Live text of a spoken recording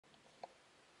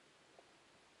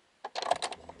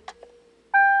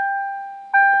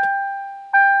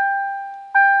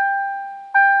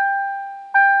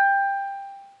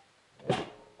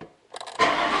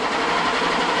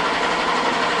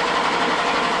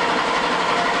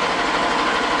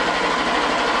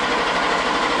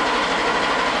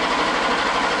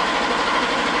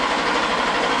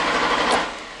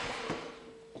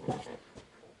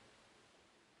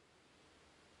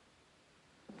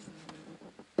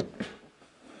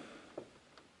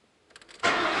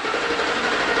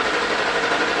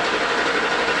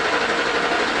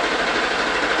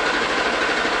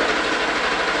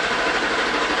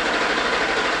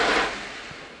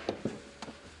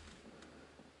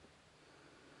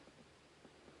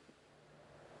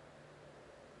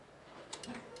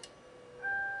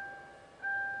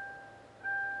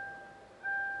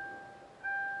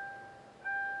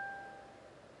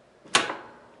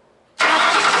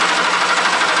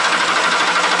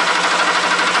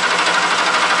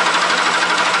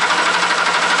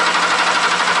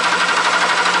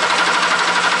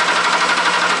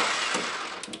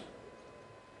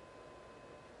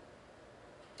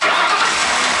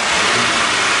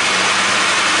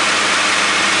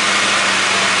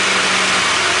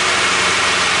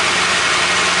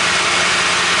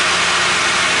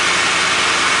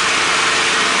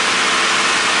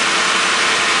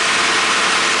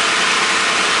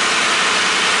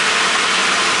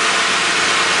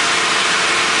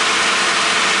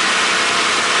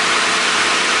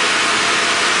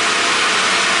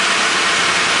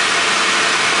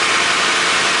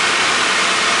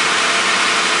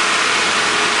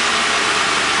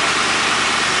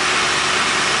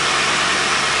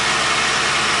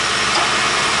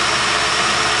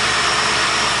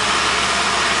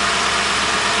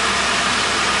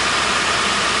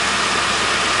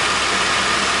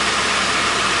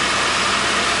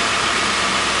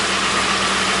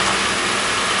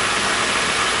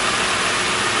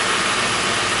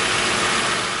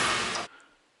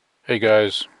Hey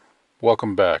guys,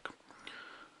 welcome back.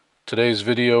 Today's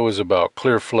video is about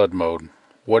clear flood mode.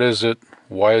 What is it,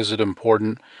 why is it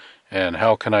important, and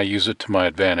how can I use it to my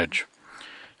advantage?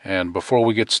 And before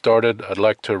we get started, I'd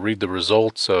like to read the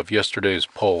results of yesterday's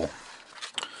poll.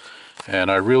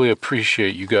 And I really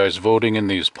appreciate you guys voting in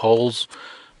these polls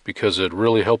because it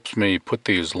really helps me put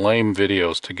these lame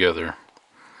videos together.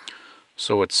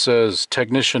 So it says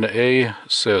Technician A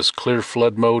says clear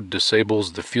flood mode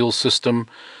disables the fuel system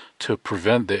to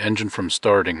prevent the engine from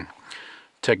starting.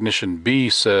 Technician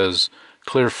B says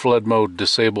clear flood mode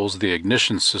disables the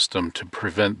ignition system to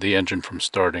prevent the engine from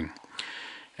starting.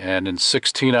 And in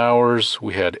 16 hours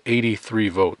we had 83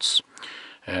 votes.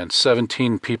 And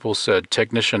 17 people said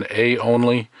Technician A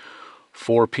only,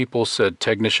 4 people said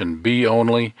Technician B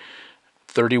only,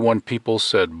 31 people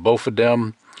said both of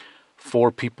them,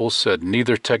 4 people said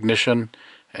neither technician,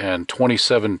 and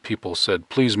 27 people said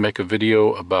please make a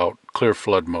video about clear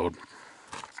flood mode.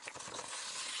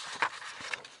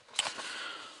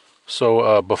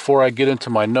 So before I get into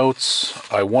my notes,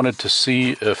 I wanted to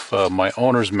see if my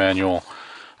owner's manual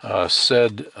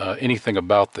said anything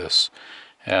about this.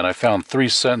 And I found 3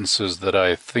 sentences that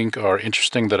I think are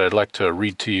interesting that I'd like to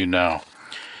read to you now.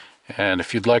 And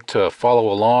if you'd like to follow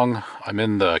along, I'm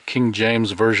in the King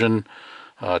James Version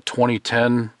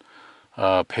 2010,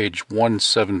 page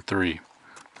 173.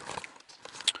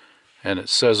 And it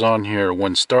says on here,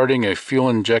 when starting a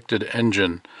fuel-injected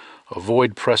engine,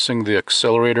 avoid pressing the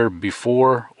accelerator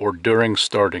before or during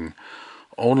starting.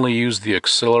 Only use the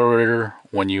accelerator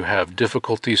when you have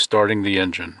difficulty starting the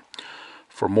engine.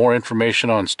 For more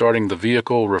information on starting the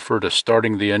vehicle, refer to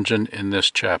starting the engine in this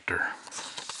chapter.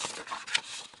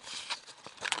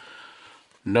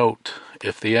 Note,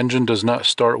 if the engine does not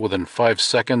start within 5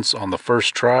 seconds on the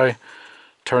first try,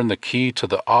 turn the key to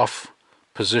the off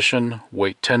position,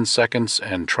 wait 10 seconds,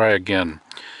 and try again.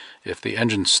 If the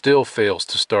engine still fails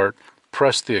to start,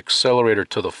 press the accelerator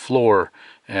to the floor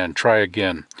and try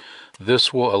again.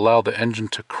 This will allow the engine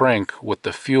to crank with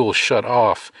the fuel shut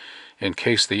off in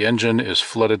case the engine is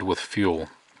flooded with fuel.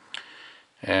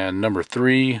 And number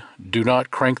 3, do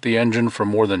not crank the engine for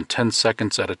more than 10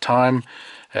 seconds at a time,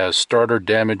 as starter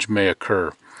damage may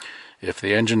occur. If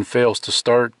the engine fails to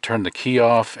start, turn the key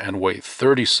off and wait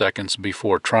 30 seconds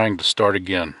before trying to start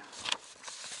again.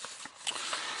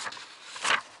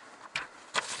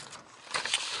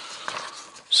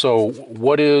 So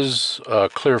what is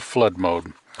clear flood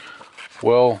mode?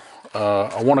 Well,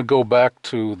 I want to go back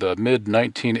to the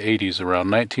mid-1980s, around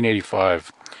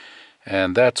 1985,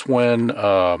 and that's when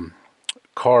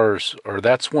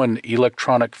that's when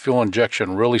electronic fuel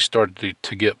injection really started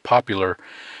to get popular,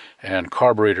 and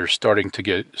carburetors started to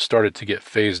get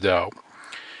phased out.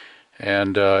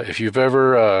 And if you've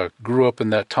ever grew up in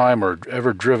that time or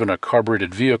ever driven a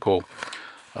carbureted vehicle,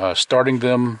 starting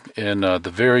them in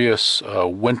the various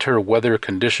winter weather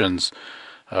conditions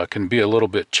can be a little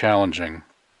bit challenging.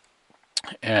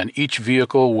 And each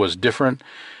vehicle was different,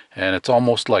 and it's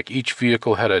almost like each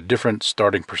vehicle had a different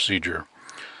starting procedure.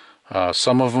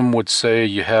 Some of them would say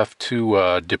you have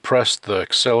to depress the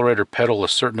accelerator pedal a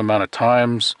certain amount of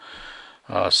times.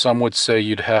 Some would say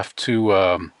you'd have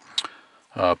to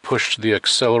push the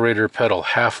accelerator pedal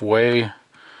halfway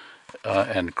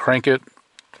and crank it,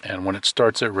 and when it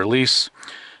starts at release.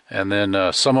 And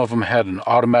then some of them had an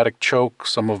automatic choke,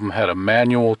 some of them had a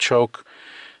manual choke.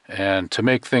 And to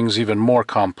make things even more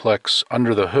complex,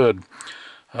 under the hood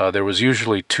there was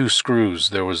usually 2 screws.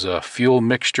 There was a fuel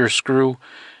mixture screw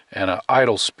and an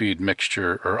idle speed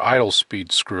mixture or idle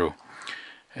speed screw.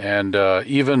 And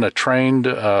even a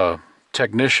trained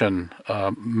technician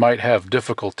might have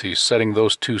difficulty setting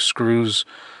those 2 screws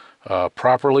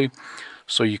properly.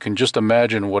 So you can just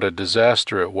imagine what a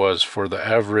disaster it was for the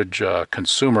average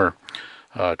consumer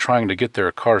trying to get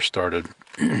their car started.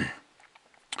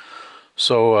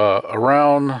 So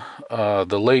around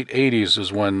the late 80s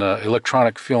is when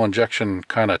electronic fuel injection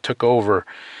kind of took over,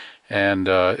 and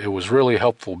it was really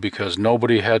helpful because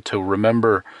nobody had to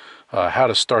remember how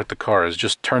to start the car. It's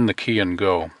just turn the key and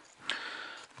go.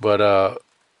 But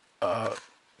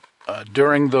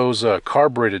during those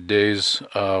carbureted days,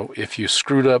 if you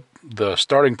screwed up the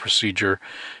starting procedure,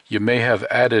 you may have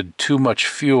added too much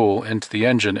fuel into the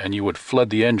engine and you would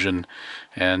flood the engine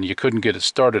and you couldn't get it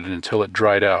started until it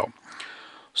dried out.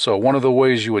 So one of the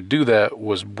ways you would do that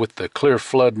was with the clear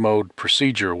flood mode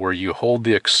procedure, where you hold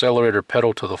the accelerator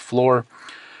pedal to the floor,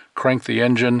 crank the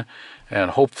engine,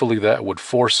 and hopefully that would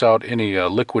force out any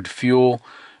liquid fuel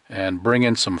and bring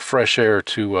in some fresh air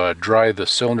to dry the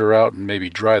cylinder out and maybe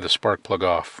dry the spark plug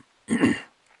off.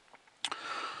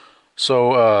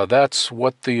 So that's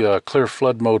what the clear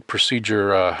flood mode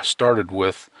procedure started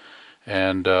with.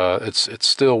 and it's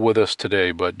still with us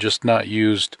today, but just not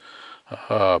used,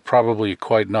 probably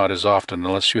quite not as often,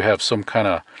 unless you have some kind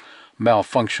of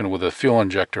malfunction with a fuel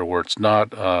injector where it's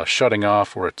not shutting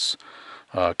off, or it's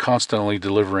constantly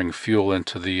delivering fuel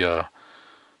into the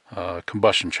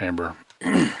combustion chamber.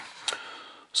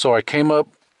 So I came up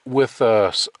with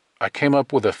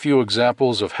a few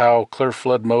examples of how clear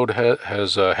flood mode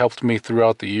has helped me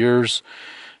throughout the years.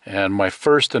 And my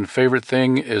first and favorite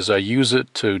thing is I use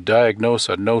it to diagnose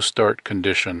a no-start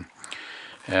condition.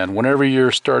 And whenever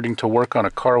you're starting to work on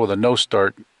a car with a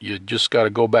no-start, you just got to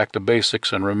go back to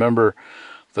basics and remember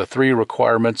the 3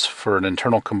 requirements for an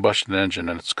internal combustion engine,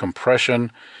 and it's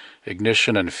compression,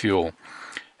 ignition, and fuel.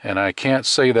 And I can't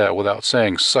say that without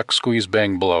saying suck, squeeze,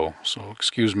 bang, blow. So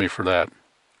excuse me for that.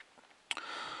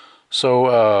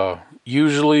 So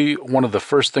usually one of the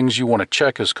first things you want to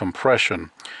check is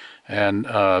compression. And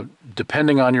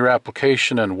depending on your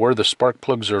application and where the spark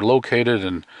plugs are located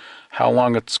and how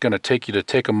long it's going to take you to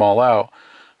take them all out,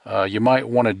 you might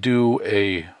want to do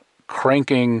a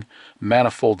cranking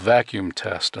manifold vacuum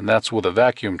test, and that's with a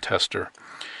vacuum tester.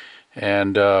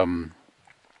 And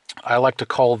I like to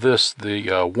call this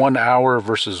the 1 hour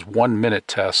versus 1 minute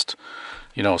test.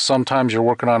 You know, sometimes you're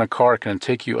working on a car, it can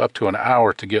take you up to an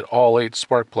hour to get all 8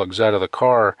 spark plugs out of the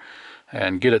car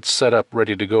and get it set up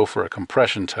ready to go for a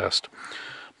compression test.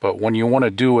 But when you want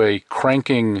to do a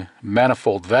cranking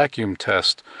manifold vacuum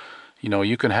test, you know,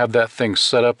 you can have that thing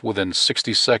set up within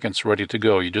 60 seconds ready to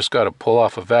go. You just got to pull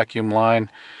off a vacuum line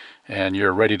and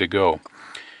you're ready to go.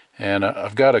 And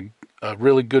I've got a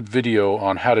really good video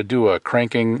on how to do a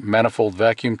cranking manifold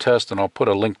vacuum test, and I'll put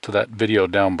a link to that video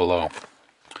down below.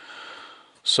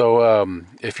 So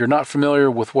if you're not familiar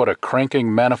with what a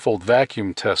cranking manifold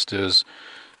vacuum test is,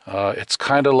 it's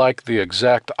kind of like the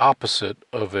exact opposite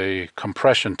of a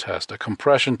compression test. A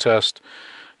compression test,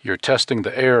 you're testing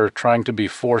the air trying to be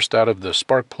forced out of the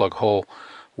spark plug hole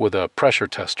with a pressure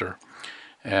tester.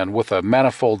 And with a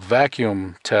manifold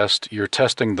vacuum test, you're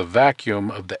testing the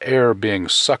vacuum of the air being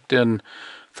sucked in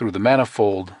through the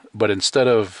manifold, but instead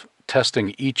of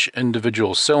testing each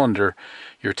individual cylinder,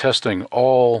 you're testing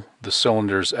all the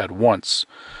cylinders at once.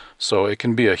 So it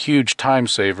can be a huge time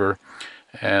saver.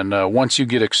 And once you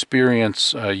get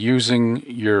experience using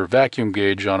your vacuum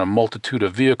gauge on a multitude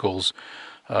of vehicles,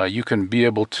 you can be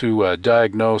able to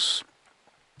diagnose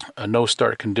a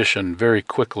no-start condition very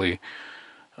quickly.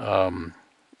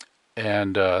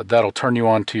 And that'll turn you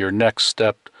on to your next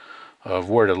step of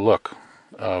where to look,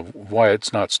 why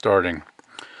it's not starting.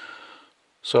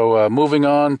 So moving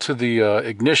on to the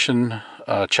ignition,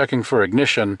 checking for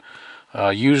ignition.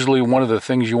 Usually one of the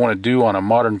things you want to do on a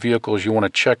modern vehicle is you want to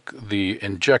check the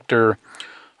injector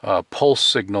pulse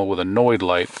signal with a Noid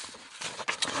light.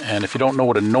 And if you don't know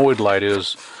what a Noid light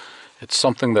is, it's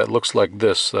something that looks like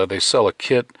this. They sell a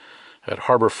kit at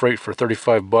Harbor Freight for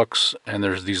 35 bucks, and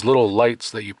there's these little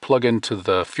lights that you plug into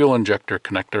the fuel injector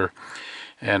connector,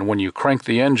 and when you crank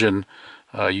the engine,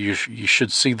 you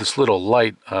should see this little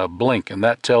light blink, and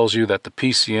that tells you that the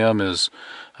PCM is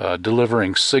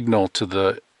delivering signal to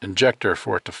the injector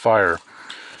for it to fire.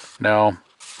 Now,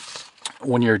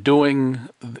 if you're doing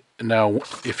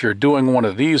one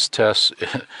of these tests,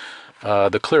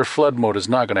 the clear flood mode is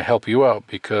not going to help you out,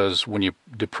 because when you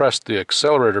depress the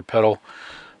accelerator pedal,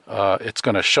 it's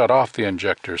going to shut off the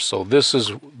injector. So this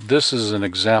is an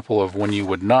example of when you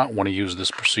would not want to use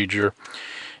this procedure,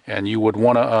 and you would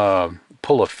want to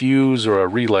pull a fuse or a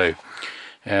relay.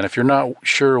 And if you're not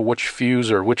sure which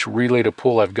fuse or which relay to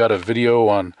pull, I've got a video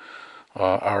on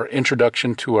our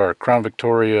introduction to our Crown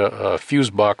Victoria fuse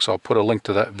box. I'll put a link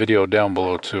to that video down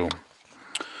below too.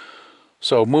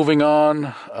 So moving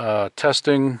on,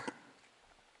 testing,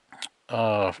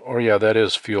 that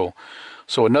is fuel.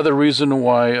 So another reason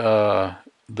why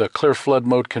the clear flood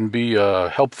mode can be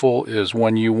helpful is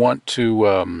when you want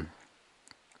to,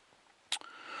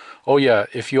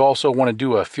 if you also want to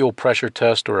do a fuel pressure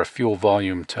test or a fuel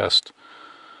volume test.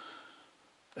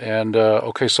 And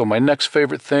so my next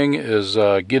favorite thing is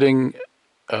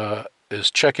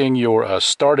checking your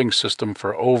starting system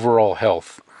for overall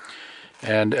health.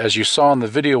 And as you saw in the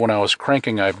video when I was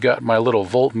cranking, I've got my little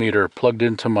voltmeter plugged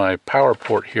into my power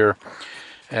port here,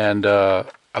 and I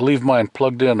leave mine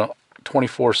plugged in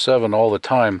 24/7 all the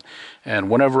time. And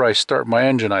whenever I start my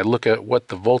engine, I look at what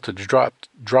the voltage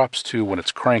drops to when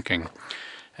it's cranking.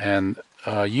 And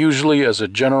usually, as a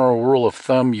general rule of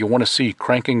thumb, you want to see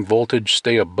cranking voltage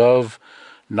stay above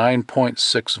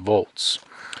 9.6 volts.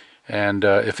 And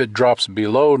if it drops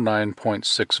below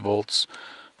 9.6 volts,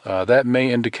 that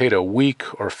may indicate a weak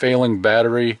or failing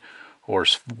battery, or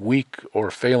weak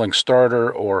or failing starter,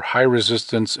 or high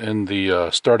resistance in the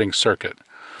starting circuit.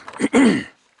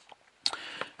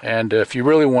 And if you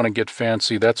really want to get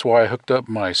fancy, that's why I hooked up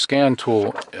my scan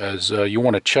tool, as you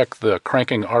want to check the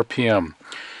cranking RPM.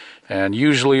 And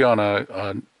usually on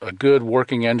a good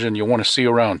working engine, you want to see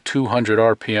around 200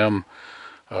 RPM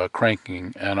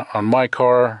cranking. And on my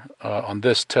car, on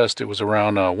this test, it was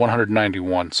around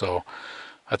 191. So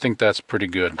I think that's pretty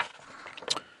good.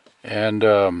 And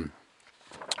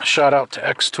shout out to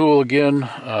X-Tool again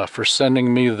for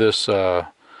sending me this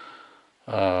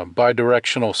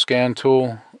bidirectional scan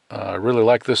tool. I really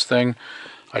like this thing.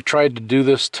 I tried to do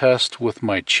this test with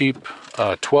my cheap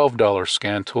 $12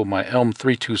 scan tool, my Elm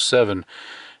 327,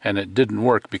 and it didn't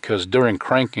work because during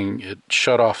cranking it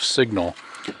shut off signal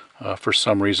for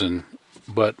some reason.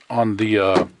 But on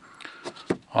the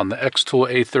X-Tool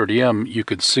A30M, you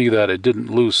could see that it didn't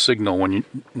lose signal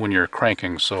when you're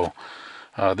cranking. So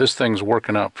this thing's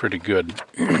working out pretty good.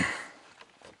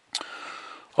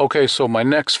 Okay, so my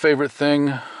next favorite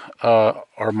thing,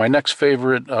 or my next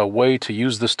favorite way to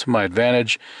use this to my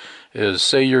advantage is,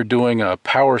 say you're doing a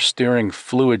power steering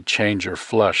fluid change or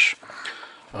flush.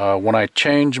 When I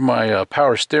change my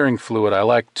power steering fluid, I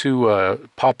like to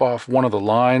pop off one of the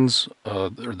lines,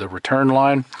 the return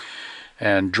line,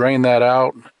 and drain that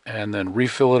out and then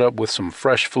refill it up with some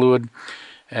fresh fluid.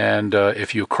 And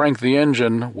if you crank the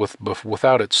engine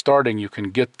without it starting, you can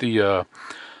get the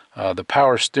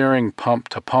power steering pump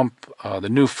to pump the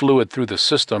new fluid through the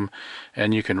system,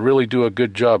 and you can really do a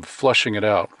good job flushing it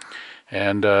out.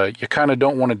 And you kind of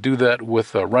don't want to do that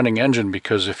with a running engine,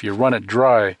 because if you run it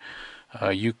dry,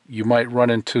 you might run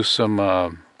into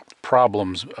some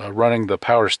problems running the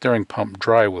power steering pump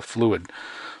dry with fluid.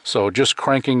 So just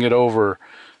cranking it over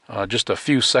just a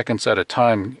few seconds at a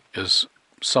time is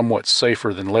somewhat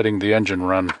safer than letting the engine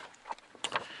run.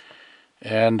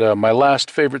 And my last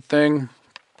favorite thing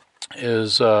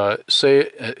is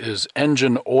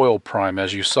engine oil prime.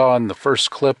 As you saw in the first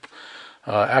clip,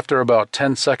 after about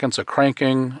 10 seconds of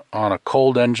cranking on a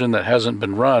cold engine that hasn't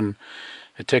been run,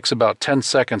 it takes about 10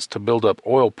 seconds to build up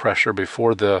oil pressure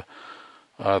before the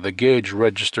gauge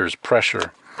registers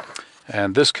pressure.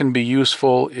 And this can be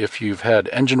useful if you've had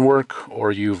engine work,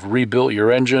 or you've rebuilt your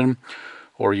engine,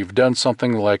 or you've done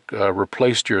something like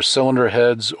replaced your cylinder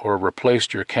heads or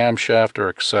replaced your camshaft, or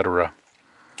etc.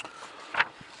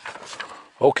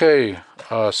 Okay,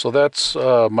 so that's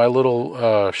my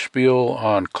little spiel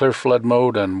on clear flood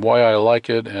mode and why I like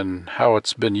it and how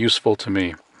it's been useful to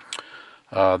me.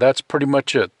 That's pretty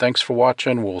much it. Thanks for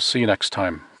watching. We'll see you next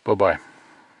time. Bye-bye.